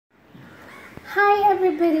Hi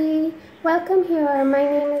everybody, welcome here. My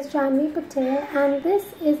name is Janvi Patel and this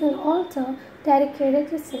is an altar dedicated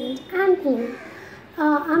to Saint Anthony.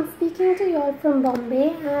 I'm speaking to you all from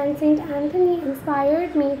Bombay, and Saint Anthony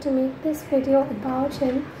inspired me to make this video about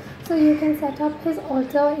him so you can set up his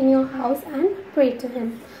altar in your house and pray to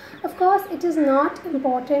him. Of course, it is not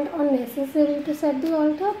important or necessary to set the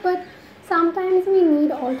altar, but sometimes we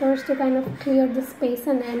need altars to kind of clear the space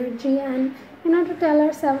and energy, and to tell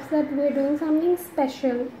ourselves that we're doing something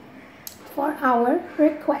special for our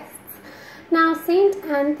requests. Now, Saint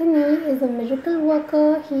Anthony is a miracle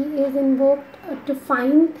worker. He is invoked to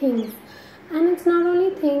find things, and it's not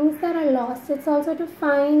only things that are lost, it's also to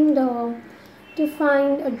find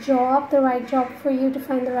a job, the right job for you, to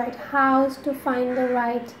find the right house, to find the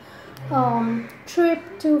right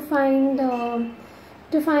trip, to find the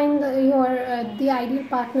ideal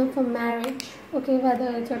partner for marriage. Okay,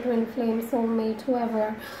 whether it's your twin flame, soulmate,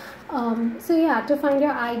 whoever. To find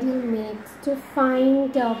your ideal mates, to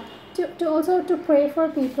find to also to pray for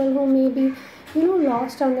people who may be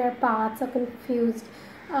lost on their paths or confused.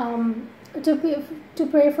 To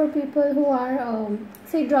pray for people who are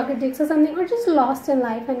say drug addicts or something, or just lost in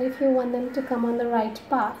life, and if you want them to come on the right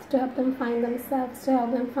path, to help them find themselves, to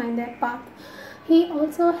help them find their path. He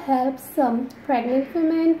also helps pregnant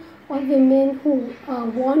women or women who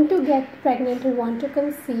want to get pregnant, who want to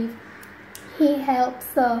conceive. He helps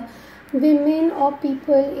women or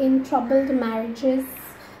people in troubled marriages.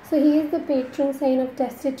 So he is the patron saint of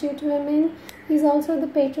destitute women. He's also the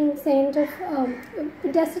patron saint of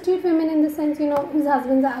destitute women in the sense, whose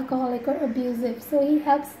husbands are alcoholic or abusive. So he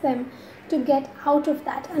helps them to get out of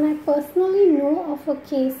that. And I personally know of a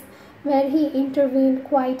case where he intervened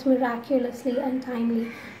quite miraculously and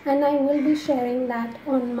timely, and I will be sharing that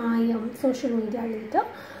on my social media later.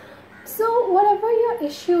 So whatever your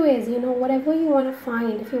issue is, whatever you want to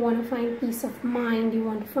find, if you want to find peace of mind, you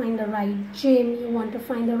want to find the right gym, you want to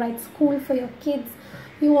find the right school for your kids,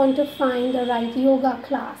 you want to find the right yoga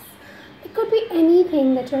class, it could be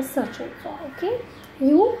anything that you're searching for, okay?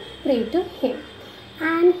 You pray to him.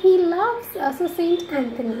 And he loves, so Saint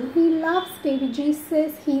Anthony, he loves baby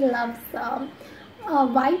Jesus, he loves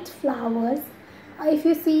white flowers. If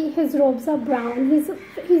you see, his robes are brown.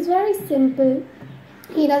 He's very simple.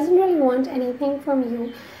 He doesn't really want anything from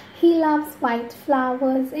you. He loves white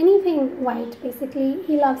flowers, anything white basically.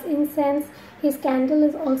 He loves incense. His candle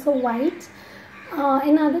is also white.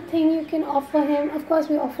 Another thing you can offer him, of course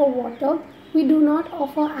we offer water. We do not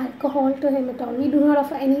offer alcohol to him at all. We do not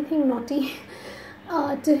offer anything naughty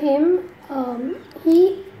to him.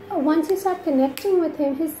 Once you start connecting with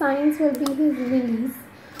him, his signs will be his release,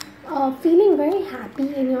 feeling very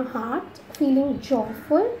happy in your heart, feeling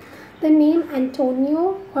joyful, the name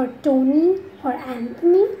Antonio or Tony or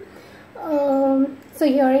Anthony, so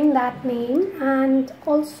hearing that name. And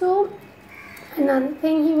also another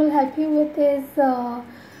thing he will help you with is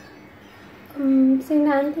Saint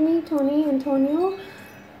Anthony, Tony, Antonio,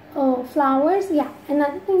 flowers.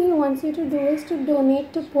 Another thing he wants you to do is to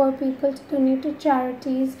donate to poor people, to donate to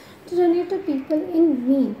charities, to donate to people in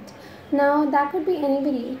need. Now that could be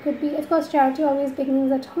anybody. It could be, of course, charity always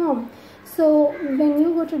begins at home. So when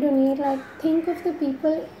you go to donate, think of the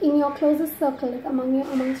people in your closest circle,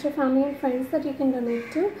 amongst your family and friends that you can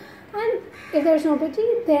donate to, and if there's nobody,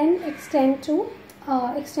 then extend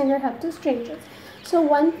your help to strangers. So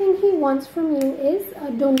one thing he wants from you is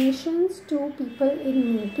donations to people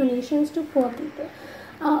in need, donations to poor people.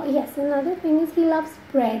 Yes, another thing is he loves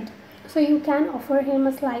bread. So you can offer him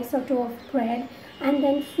a slice or two of bread and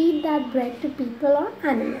then feed that bread to people or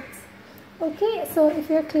animals. Okay, so if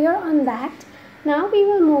you're clear on that, now we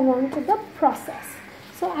will move on to the process.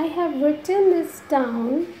 So I have written this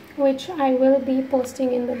down, which I will be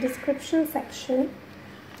posting in the description section.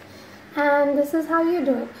 And this is how you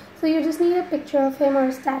do it. So you just need a picture of him or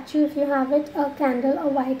a statue if you have it, a candle, a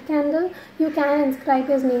white candle. You can inscribe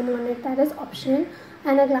his name on it, that is optional,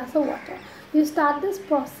 and a glass of water. You start this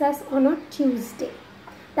process on a Tuesday.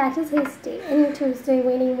 That is his day. Any Tuesday,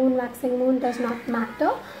 waning moon, waxing moon, does not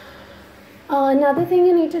matter. Another thing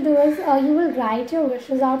you need to do is you will write your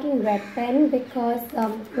wishes out in red pen, because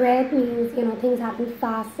red means things happen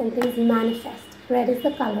fast and things manifest. Red is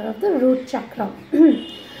the color of the root chakra.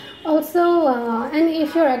 Also, and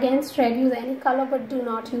if you're against red, use any color, but do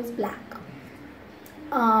not use black.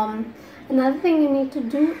 Another thing you need to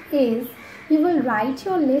do is you will write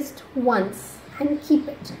your list once and keep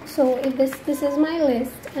it. So if this is my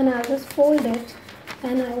list, and I'll just fold it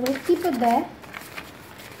and I will keep it there.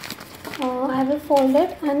 I will fold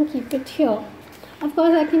it and keep it here. Of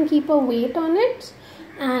course, I can keep a weight on it,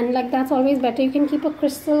 and that's always better. You can keep a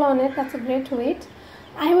crystal on it, that's a great weight.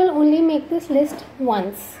 I will only make this list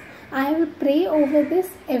once. I will pray over this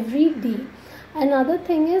every day. Another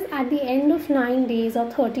thing is, at the end of 9 days or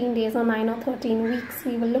 13 days or 9 or 13 weeks,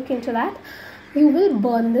 we will look into that. You will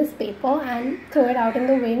burn this paper and throw it out in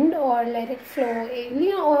the wind or let it flow,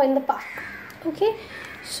 or in the park. Okay,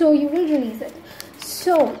 so you will release it.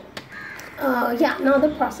 So now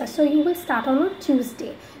the process. So you will start on a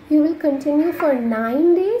Tuesday. You will continue for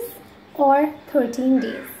 9 days or 13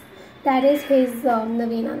 days. That is his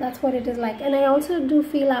novena. That's what it is like. And I also do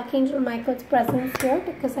feel Archangel Michael's presence here,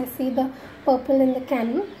 because I see the purple in the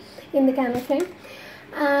candle flame.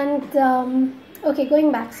 And okay,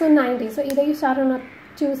 going back. So 9 days. So either you start on a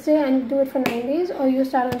Tuesday and do it for 9 days, or you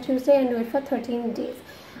start on Tuesday and do it for 13 days.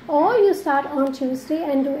 Or you start on Tuesday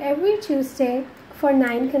and do every Tuesday for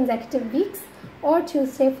 9 consecutive weeks, or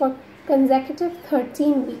Tuesday for consecutive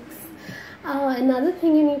 13 weeks. Another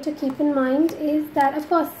thing you need to keep in mind is that, of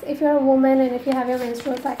course, if you're a woman and if you have your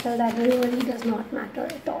menstrual cycle, that really does not matter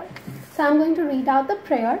at all. So I'm going to read out the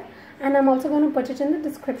prayer, and I'm also going to put it in the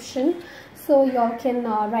description so y'all can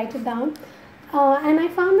write it down. And I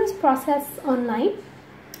found this process online.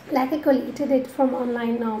 Like, I collated it from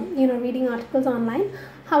online, reading articles online.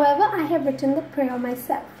 However, I have written the prayer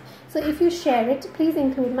myself. So if you share it, please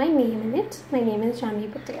include my name in it. My name is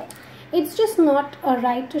Janvi Patel. It's just not a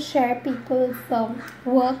right to share people's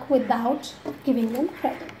work without giving them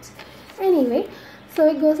credit. Anyway, so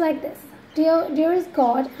it goes like this. Dearest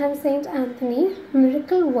God and Saint Anthony,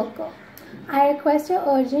 miracle worker, I request your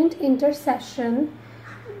urgent intercession,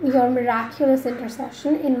 your miraculous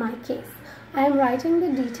intercession in my case. I am writing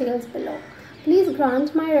the details below. Please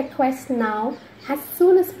grant my request now, as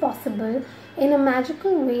soon as possible, in a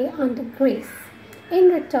magical way under grace. In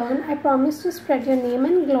return, I promise to spread your name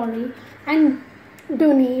and glory and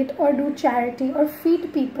donate or do charity or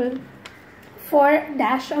feed people for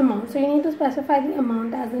dash amount. So you need to specify the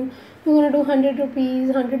amount, as in you're going to do 100 rupees,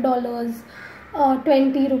 $100,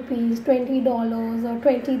 20 rupees, $20, or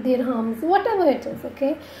 20 dirhams, whatever it is,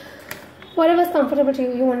 okay? Whatever is comfortable to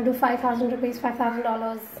you. You want to do 5,000 rupees,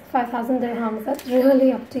 $5,000, 5,000 dirhams, that's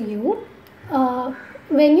really up to you.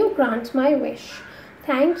 When you grant my wish,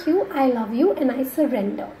 thank you, I love you, and I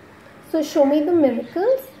surrender. So show me the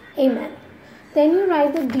miracles, amen. Then you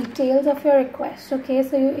write the details of your request, okay?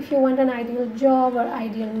 So if you want an ideal job or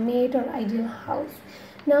ideal mate or ideal house.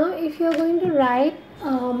 Now if you're going to write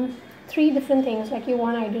 3 different things, like you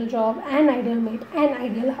want ideal job and ideal mate and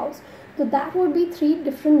ideal house, so that would be 3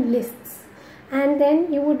 different lists. And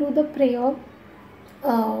then you would do the prayer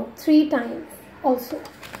 3 times also,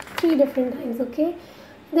 3 different times, okay?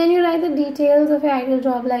 Then you write the details of your ideal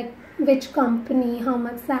job, like which company, how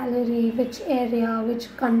much salary, which area,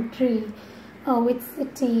 which country, which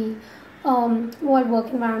city, what work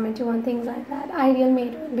environment you want, things like that. Ideal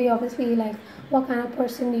mate would be obviously like what kind of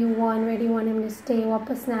person do you want, where do you want him to stay, what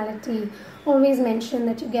personality. Always mention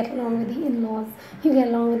that you get along with the in-laws, you get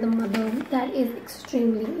along with the mother. That is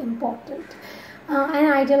extremely important.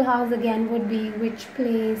 An ideal house again would be which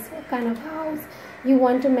place, what kind of house. You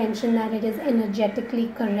want to mention that it is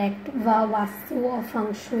energetically correct, vastu or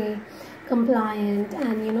feng shui compliant,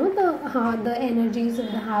 and the energies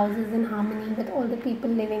of the house is in harmony with all the people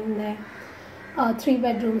living there. 3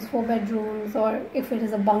 bedrooms, 4 bedrooms, or if it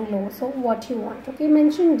is a bungalow, so what you want, okay?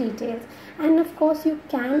 Mention details. And of course you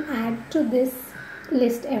can add to this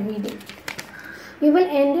list every day. You will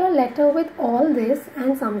end your letter with all this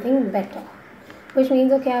and something better, which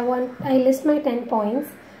means, okay, I list my 10 points,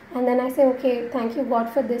 and then I say, okay, thank you God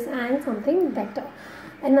for this and something better.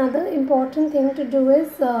 Another important thing to do is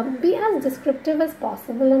be as descriptive as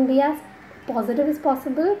possible and be as positive as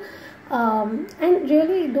possible. And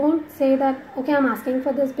really don't say that, okay, I'm asking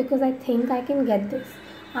for this because I think I can get this.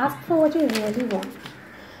 Ask for what you really want.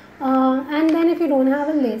 And then if you don't have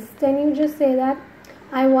a list, then you just say that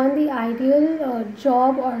I want the ideal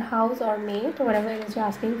job or house or mate, or whatever it is you're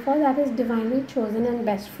asking for, that is divinely chosen and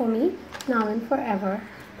best for me now and forever.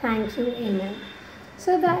 Thank you, amen.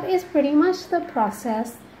 So that is pretty much the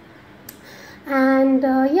process. And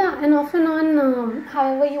and off and on,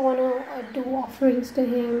 however you want to do offerings to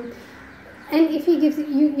him. And if he gives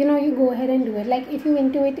you, you go ahead and do it. Like if you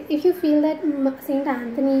intuit, if you feel that Saint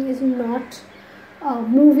Anthony is not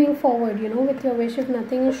moving forward, with your wish, if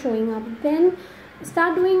nothing is showing up, then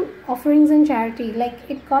start doing offerings and charity. Like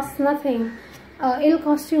it costs nothing. It'll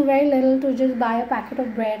cost you very little to just buy a packet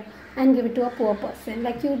of bread and give it to a poor person.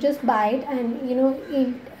 Like you just buy it and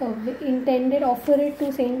offer it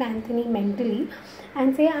to Saint Anthony mentally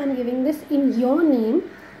and say, I'm giving this in your name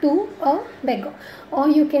to a beggar, or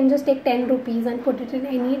you can just take 10 rupees and put it in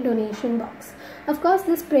any donation box. Of course,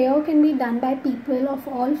 this prayer can be done by people of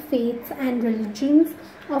all faiths and religions,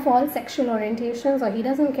 of all sexual orientations, or he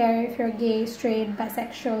doesn't care if you're gay, straight,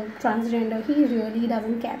 bisexual, transgender. He really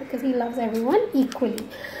doesn't care, because he loves everyone equally.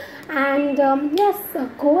 And yes,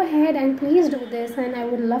 go ahead and please do this, and I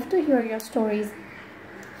would love to hear your stories.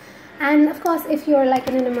 And of course, if you're like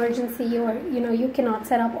in an emergency, or you cannot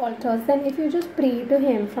set up altars, then if you just pray to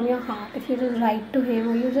him from your heart, if you just write to him,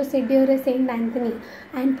 or you just say, "Dear Saint Anthony,"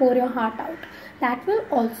 and pour your heart out, that will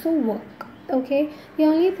also work. Okay, the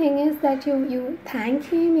only thing is that you thank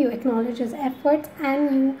him, you acknowledge his efforts,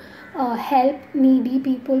 and you help needy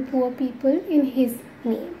people, poor people in his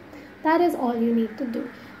name. That is all you need to do.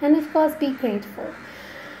 And of course, be grateful.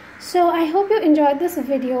 So I hope you enjoyed this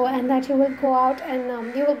video, and that you will go out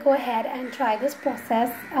and you will go ahead and try this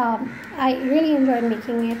process. I really enjoyed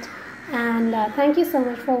making it, and thank you so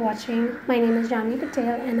much for watching. My name is Janvi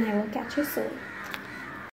Patel, and I will catch you soon.